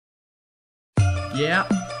Yeah,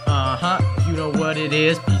 you know what it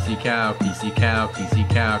is. PC cow, PC cow, PC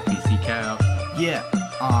cow, PC cow. Yeah,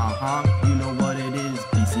 you know what it is.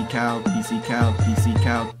 PC cow, PC cow, PC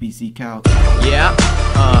cow, PC cow. Yeah,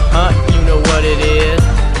 you know what it is.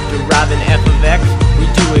 Deriving f of x, we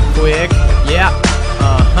do it quick. Yeah,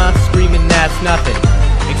 screaming that's nothing.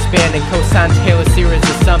 Expanding cosine Taylor series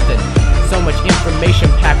is something. So much information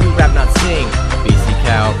packed, we rap not sing. PC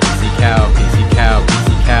cow, PC cow, PC cow,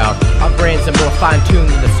 PC cow. Our brains are more fine-tuned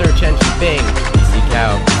than the search engine Bing. PC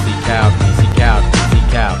cow, PC cow, PC cow,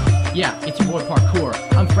 PC cow. Yeah, it's your boy Parkour.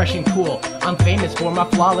 I'm fresh and cool. I'm famous for my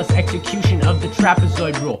flawless execution of the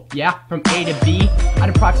trapezoid rule. Yeah, from A to B, I'd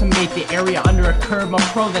approximate the area under a curve more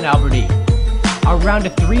pro than Albert E. I'll round to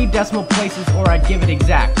 3 decimal places or I'd give it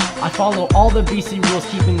exact. I follow all the BC rules,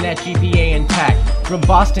 keeping that GPA intact. From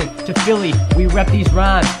Boston to Philly, we rep these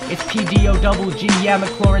rhymes. It's PDO-double-G, yeah,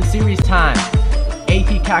 McLaurin series time.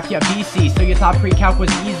 AP Calc, yeah, BC, so you thought pre-calc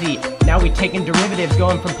was easy. Now we taking derivatives,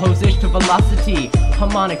 going from position to velocity.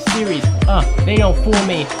 Harmonic series, they don't fool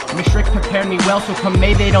me. Mishrik prepared me well, so come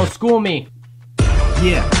May they don't school me.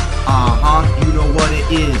 Yeah, you know what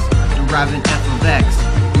it is. Deriving f of x,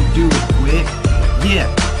 we do it quick. Yeah,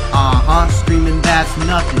 screaming that's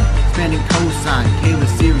nothing. Expanding cosine, Taylor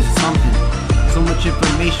series is something. So much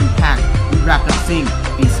information packed, we rap not sing.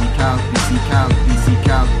 BC cow, BC cow, BC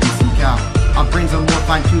cow, BC cow. Our brains are more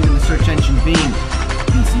fine-tuned than the search engine Bing.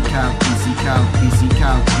 BC cow, BC cow, BC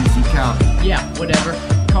cow, BC cow. Yeah, whatever,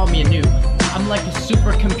 call me a noob. I'm like a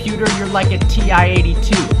supercomputer, you're like a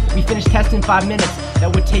TI-82. We finished tests in 5 minutes,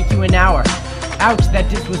 that would take you an hour. Ouch, that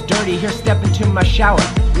disc was dirty, here step into my shower.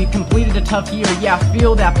 We completed a tough year, yeah,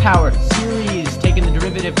 feel that power. Series, taking the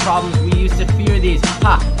derivative problems, we used to fear these.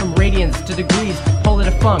 From radians to degrees, pull it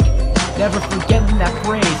a funk. Never forgetting that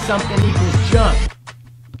phrase, something equals junk.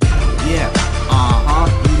 Yeah,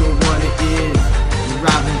 you know what it is.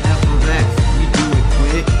 Deriving f of x, we do it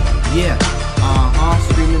quick. Yeah,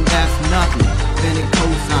 screaming that's nothing. Expanding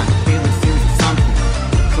cosine, Taylor series is something.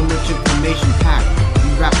 So much information packed, we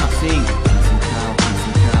rap not sing. PC cow, PC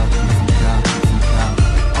cow, PC cow, PC cow.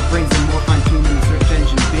 Our brains are more fine-tuned than the search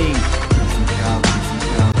engine Bing. PC cow, PC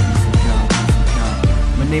cow, PC cow, PC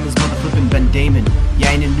cow. My name is motherflippin' Ben Damon. Yeah,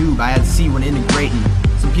 I ain't a noob, I had C when integrating.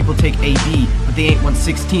 Some people take AD, but they ain't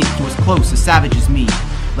 1/16th to as close as savage as me.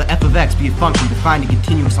 Let f of x be a function defined and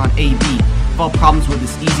continuous on AB. If all problems were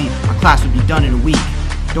this easy, our class would be done in a week.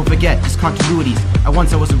 Don't forget, discontinuities. At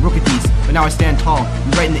once I was a rook at these, but now I stand tall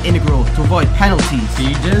and write in the integral to avoid penalties.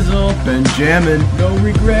 D-Dizzle, Benjamin, no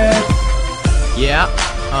regrets. Yeah,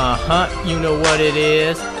 you know what it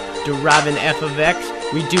is. Deriving f of x,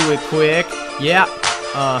 we do it quick. Yeah,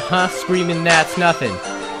 screaming that's nothing.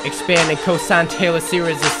 Expanding cosine Taylor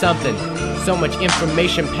series is something. So much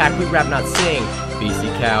information packed, we rap not sing. BC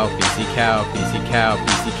cow, BC cow, BC cow,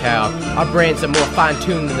 BC cow. Our brains are more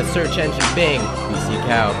fine-tuned than the search engine Bing. BC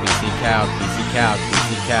cow, BC cow, BC cow,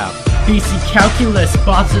 BC cow. BC calculus,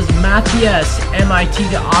 bosses math, yes. MIT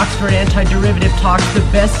to Oxford, antiderivative talks the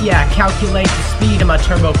best, yeah. Calculate the speed of my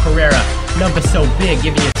turbo Carrera. Number so big,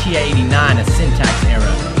 giving you TA89 a syntax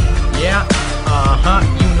error. Yeah,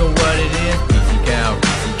 you know what it is. BC cow,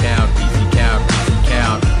 BC cow, BC cow, BC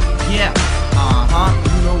cow. yeah,